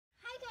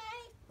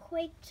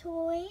quick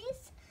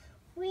toys.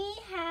 We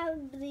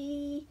have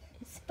the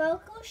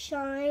Sparkle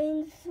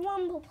Shine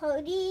Slumber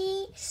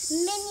Party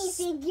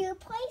minifigure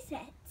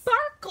playset.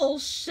 Sparkle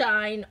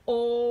Shine.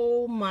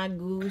 Oh my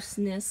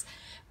goosness.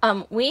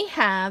 We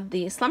have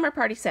the Slumber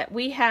Party set.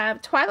 We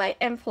have Twilight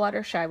and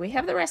Fluttershy. We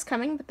have the rest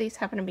coming, but these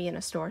happen to be in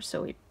a store,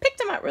 so we picked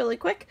them out really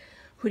quick.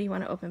 Who do you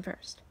want to open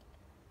first?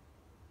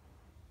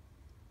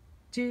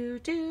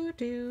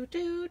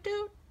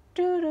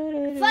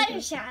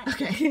 Fluttershy.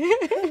 Okay.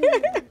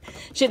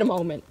 She had a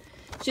moment.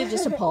 She had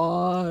just a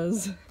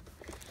pause.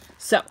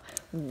 So,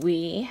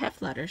 we have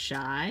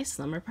Fluttershy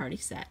Slumber Party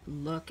set.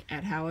 Look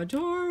at how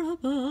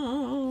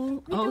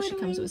adorable. Oh, she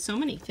comes with so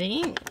many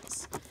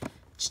things.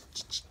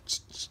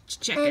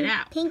 Check it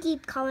out. Pinky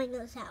calling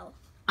us out.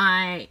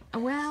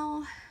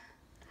 Well,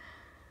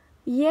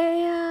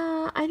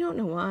 yeah, I don't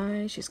know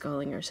why she's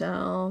calling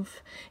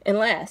herself.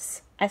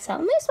 Unless I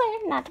solemnly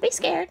swear not to be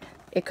scared.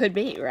 It could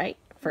be, right?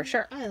 For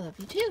sure. I love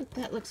you too.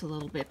 That looks a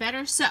little bit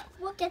better. So,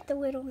 look at the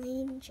little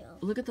angel.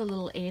 Look at the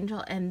little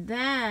angel. And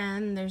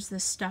then there's the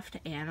stuffed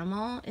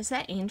animal. Is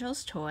that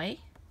Angel's toy?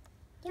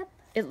 Yep.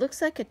 It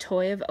looks like a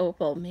toy of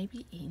Opal.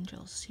 Maybe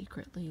Angel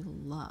secretly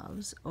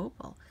loves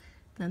Opal.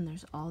 Then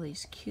there's all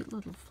these cute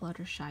little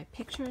Fluttershy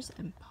pictures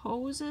and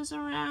poses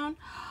around.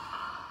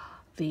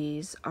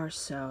 These are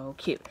so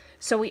cute.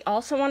 So we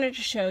also wanted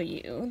to show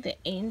you the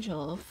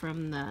angel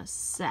from the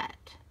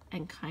set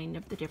and kind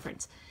of the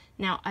difference.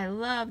 Now, I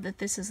love that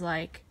this is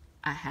like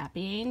a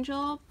happy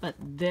angel, but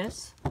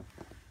this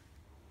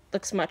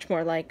looks much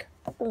more like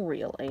a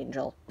real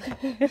angel.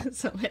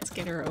 So let's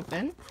get her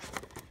open.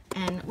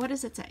 And what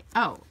does it say?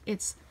 Oh,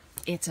 it's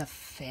a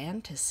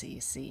fantasy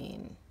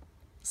scene.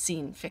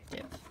 Scene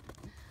fictive.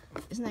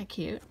 Isn't that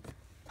cute?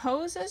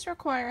 Poses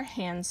require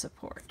hand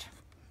support.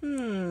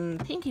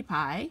 Pinkie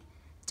Pie.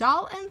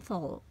 Doll and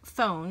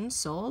phone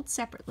sold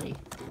separately.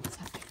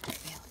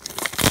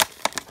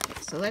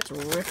 Okay, so let's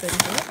rip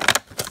into it.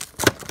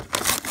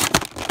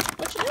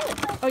 What you doing?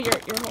 Oh, you're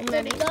holding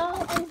that in?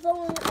 Doll and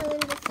phone are in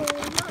the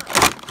same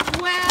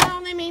box.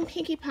 Well, they mean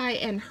Pinkie Pie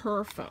and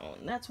her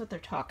phone. That's what they're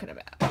talking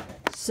about.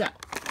 So,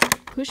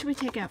 who should we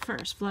take out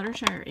first?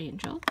 Fluttershy or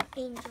Angel?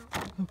 Angel.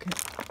 Okay.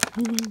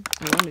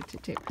 I wanted to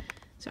too.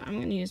 So I'm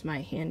going to use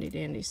my handy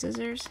dandy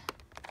scissors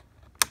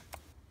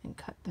and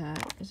cut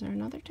that. Is there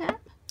another tab?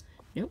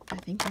 Nope, I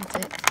think that's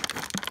it.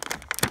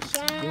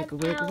 Wiggle,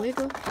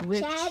 wiggle,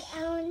 wiggle. Chad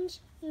Allen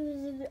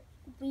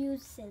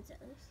used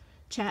scissors.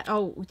 Chad,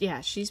 oh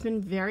yeah, she's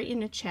been very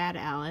into Chad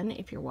Allen.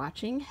 If you're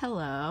watching,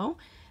 hello.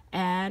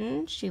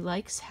 And she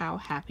likes how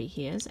happy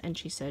he is, and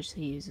she says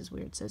he uses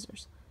weird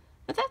scissors.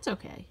 But that's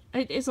okay.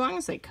 As long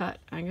as they cut,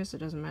 I guess it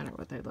doesn't matter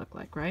what they look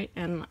like, right?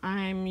 And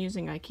I'm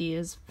using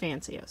IKEA's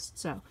fanciest.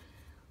 So,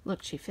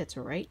 look, she fits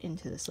right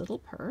into this little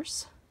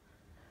purse,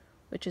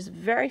 which is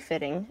very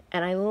fitting.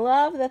 And I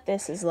love that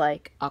this is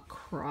like a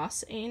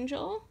cross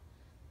angel,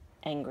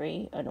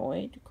 angry,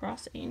 annoyed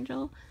cross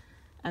angel,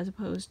 as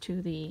opposed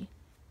to the...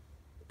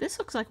 This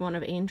looks like one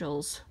of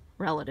Angel's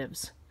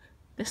relatives.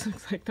 This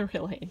looks like the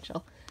real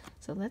angel.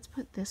 So let's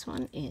put this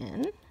one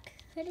in.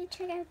 Ready to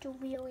check out the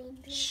real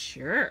angel?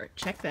 Sure,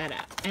 check that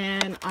out.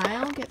 And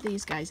I'll get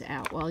these guys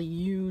out while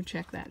you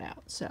check that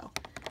out. So,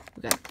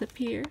 we've got a clip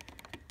here.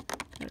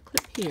 Got a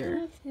clip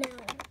here. No.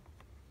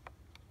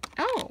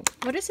 Oh,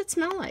 what does it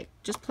smell like?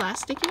 Just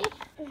plasticky?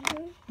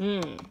 A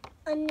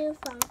new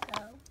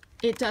Funko.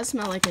 It does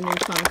smell like a new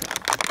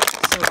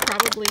Funko. So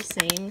probably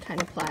same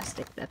kind of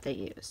plastic that they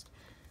used.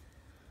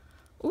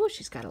 Ooh,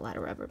 she's got a lot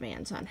of rubber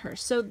bands on her.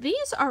 So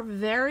these are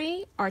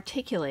very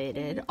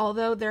articulated,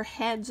 although their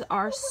heads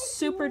are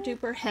super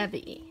duper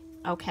heavy.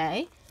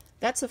 Okay?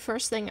 That's the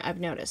first thing I've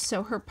noticed.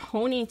 So her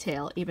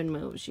ponytail even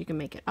moves. You can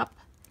make it up.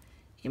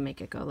 You can make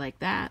it go like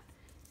that.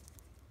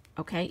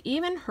 Okay?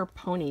 Even her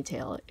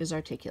ponytail is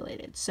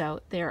articulated. So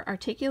they're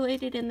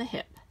articulated in the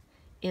hip,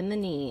 in the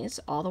knees,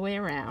 all the way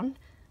around.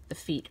 The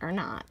feet are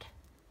not.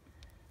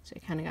 So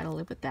you kind of got to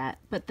live with that.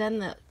 But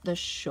then the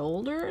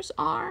shoulders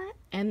are,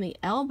 and the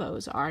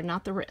elbows are,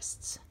 not the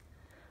wrists.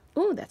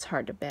 Ooh, that's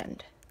hard to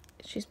bend.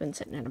 She's been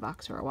sitting in a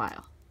box for a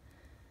while.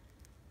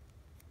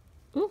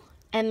 Ooh,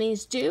 and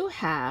these do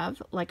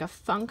have like a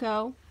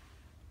Funko,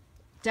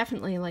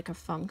 definitely like a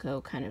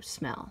Funko kind of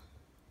smell.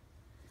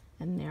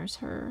 And there's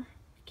her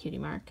cutie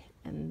mark,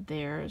 and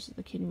there's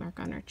the cutie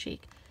mark on her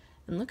cheek.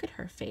 And look at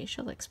her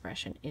facial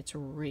expression. It's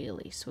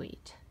really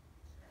sweet.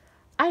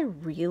 I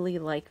really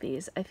like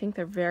these. I think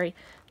they're very...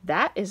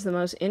 That is the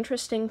most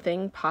interesting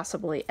thing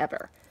possibly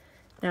ever.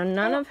 Now,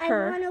 none of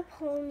her... I want a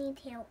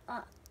ponytail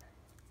up.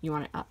 You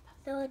want it up?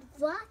 So it's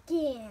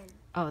rocking.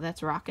 Oh,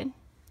 that's rocking?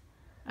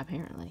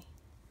 Apparently.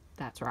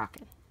 That's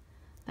rocking.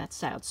 That's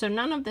styled. So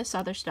none of this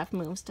other stuff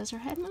moves. Does her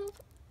head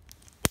move?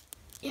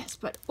 Yes,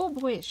 but oh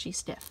boy, is she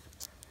stiff.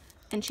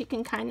 And she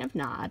can kind of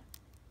nod.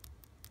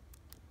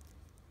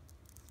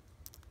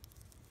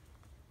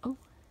 Oh,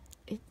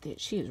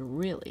 she is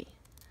really...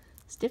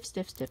 Stiff,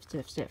 stiff, stiff,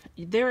 stiff, stiff.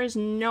 There is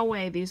no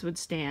way these would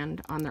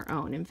stand on their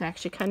own. In fact,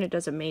 she kind of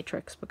does a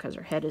matrix because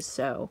her head is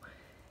so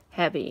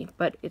heavy,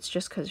 but it's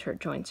just because her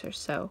joints are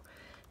so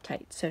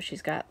tight. So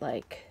she's got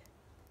like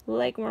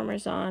leg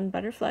warmers on,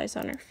 butterflies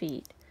on her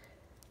feet.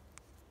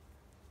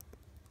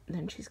 And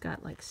then she's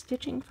got like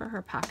stitching for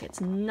her pockets.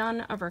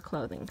 None of her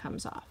clothing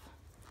comes off.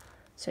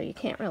 So you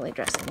can't really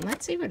dress them.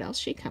 Let's see what else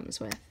she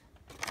comes with.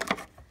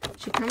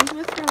 She comes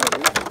with her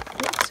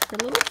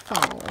little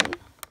phone.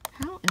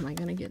 How am I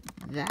going to get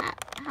that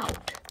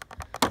out?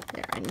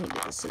 There, I needed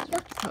the scissors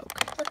to poke.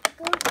 The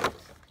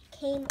goats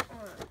came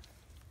on.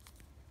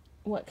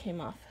 What came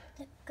off?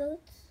 The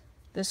goats.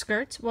 The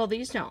skirts? Well,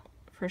 these don't,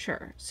 for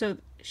sure. So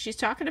she's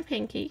talking to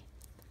Pinky.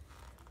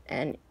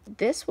 And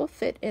this will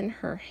fit in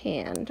her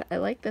hand. I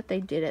like that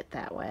they did it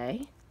that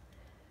way.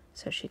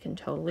 So she can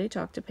totally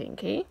talk to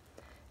Pinky.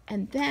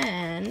 And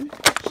then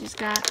she's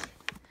got,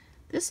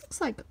 this looks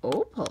like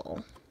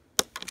Opal.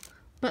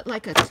 But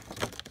like a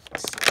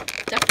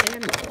stuffed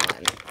animal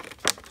one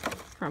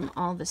from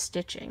all the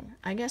stitching.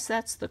 I guess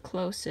that's the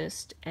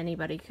closest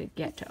anybody could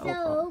get to Opal.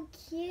 So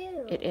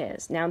cute. It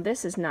is. Now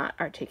this is not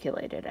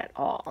articulated at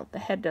all. The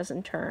head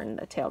doesn't turn,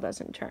 the tail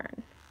doesn't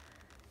turn.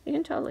 You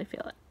can totally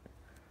feel it.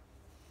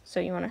 So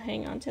you want to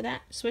hang on to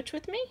that? Switch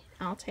with me.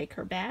 I'll take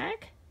her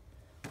bag.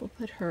 We'll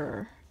put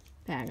her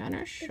bag on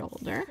her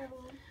shoulder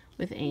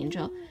with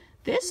Angel.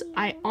 This,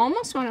 I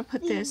almost want to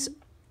put this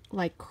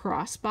like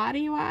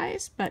crossbody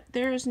wise, but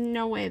there's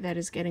no way that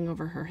is getting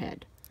over her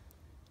head.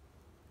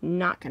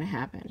 Not going to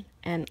happen.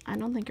 And I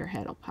don't think her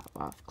head will pop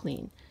off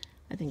clean.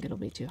 I think it'll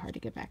be too hard to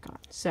get back on.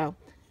 So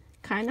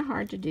kind of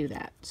hard to do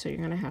that. So you're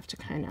going to have to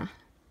kind of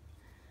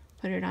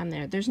put it on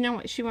there. There's no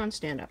way. She won't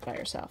stand up by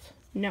herself.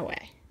 No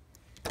way.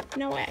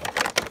 No way.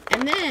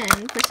 And then,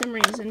 for some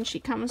reason, she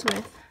comes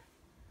with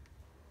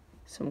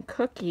some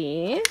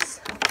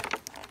cookies.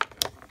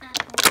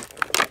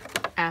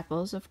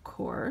 Apples, of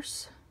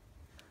course.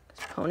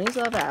 Because ponies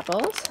love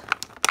apples.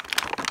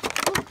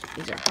 Ooh,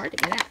 these are hard to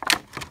get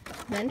out.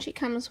 Then she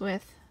comes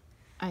with,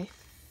 I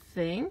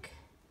think,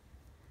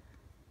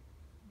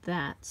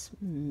 that's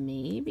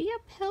maybe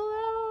a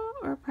pillow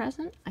or a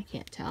present. I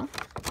can't tell.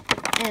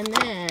 And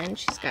then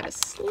she's got a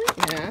sleep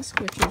mask,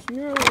 which is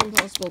nearly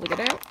impossible to get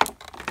out.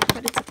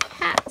 But it's a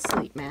cat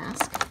sleep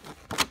mask,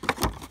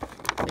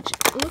 which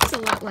looks a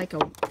lot like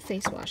a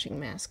face washing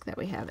mask that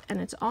we have. And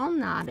it's all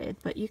knotted,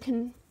 but you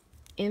can,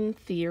 in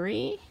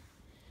theory,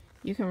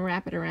 you can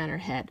wrap it around her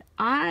head.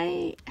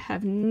 I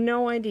have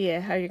no idea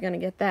how you're going to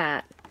get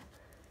that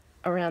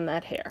around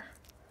that hair.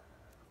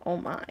 Oh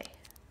my.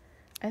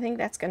 I think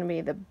that's going to be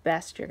the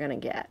best you're going to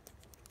get.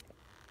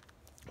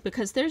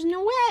 Because there's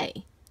no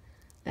way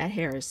that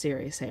hair is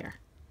serious hair.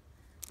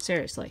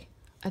 Seriously.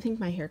 I think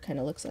my hair kind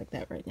of looks like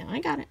that right now. I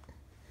got it.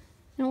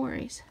 No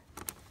worries.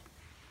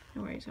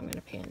 No worries. I'm going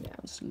to pan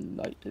down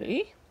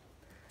slightly.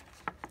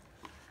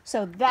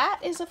 So that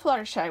is a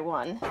Fluttershy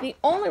one. The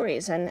only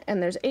reason,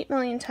 and there's 8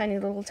 million tiny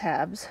little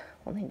tabs.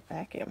 We'll need a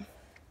vacuum.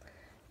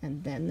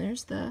 And then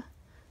there's the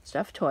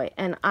stuffed toy.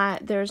 And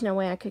there's no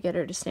way I could get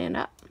her to stand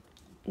up.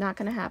 Not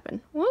going to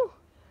happen. Woo!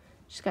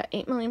 She's got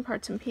 8 million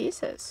parts and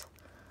pieces.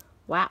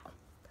 Wow.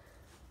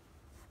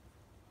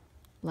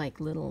 Like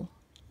little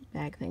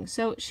bag thing.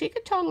 So she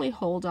could totally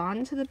hold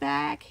on to the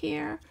bag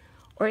here,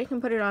 or you can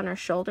put it on her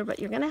shoulder, but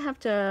you're gonna have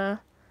to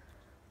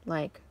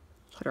like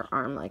put her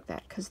arm like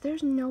that, because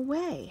there's no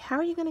way. How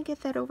are you gonna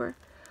get that over?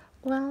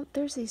 Well,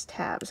 there's these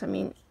tabs. I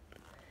mean,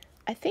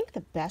 I think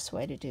the best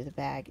way to do the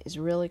bag is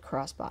really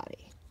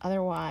crossbody.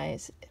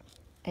 Otherwise,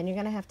 and you're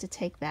gonna have to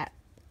take that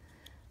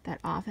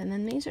off, and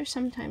then these are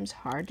sometimes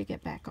hard to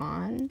get back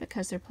on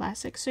because they're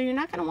plastic, so you're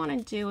not gonna want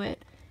to do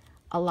it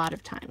a lot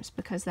of times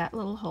because that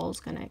little hole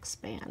is going to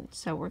expand.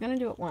 So we're going to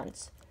do it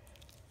once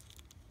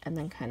and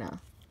then kind of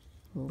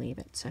leave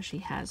it. So she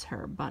has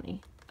her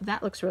bunny.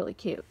 That looks really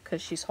cute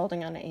because she's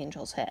holding on to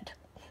Angel's head.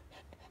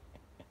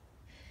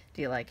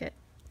 Do you like it?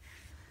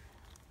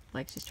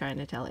 Like she's trying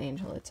to tell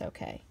Angel it's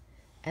okay.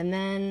 And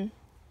then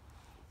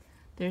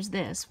there's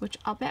this, which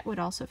I'll bet would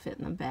also fit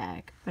in the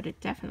bag, but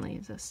it definitely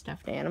is a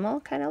stuffed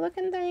animal kind of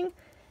looking thing.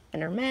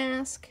 And her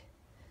mask.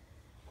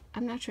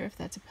 I'm not sure if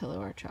that's a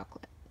pillow or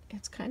chocolate.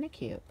 It's kind of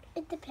cute.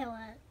 It's a pillow.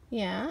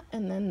 Yeah,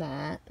 and then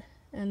that.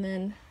 And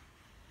then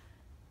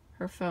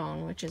her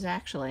phone, which is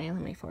actually,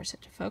 let me force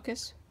it to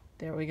focus.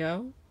 There we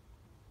go.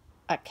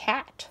 A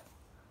cat.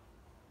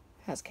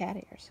 Has cat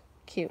ears.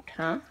 Cute,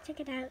 huh? Check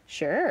it out.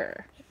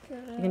 Sure.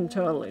 You can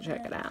totally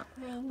check it out.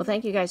 Well,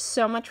 thank you guys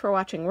so much for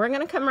watching. We're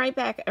going to come right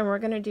back and we're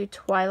going to do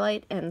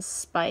Twilight and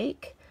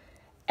Spike.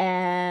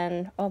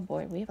 And, oh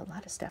boy, we have a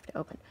lot of stuff to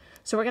open.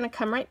 So we're going to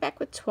come right back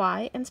with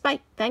Twi and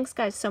Spike. Thanks,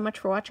 guys, so much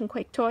for watching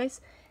Quake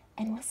Toys.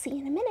 And we'll see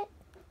you in a minute.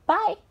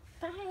 Bye.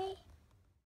 Bye.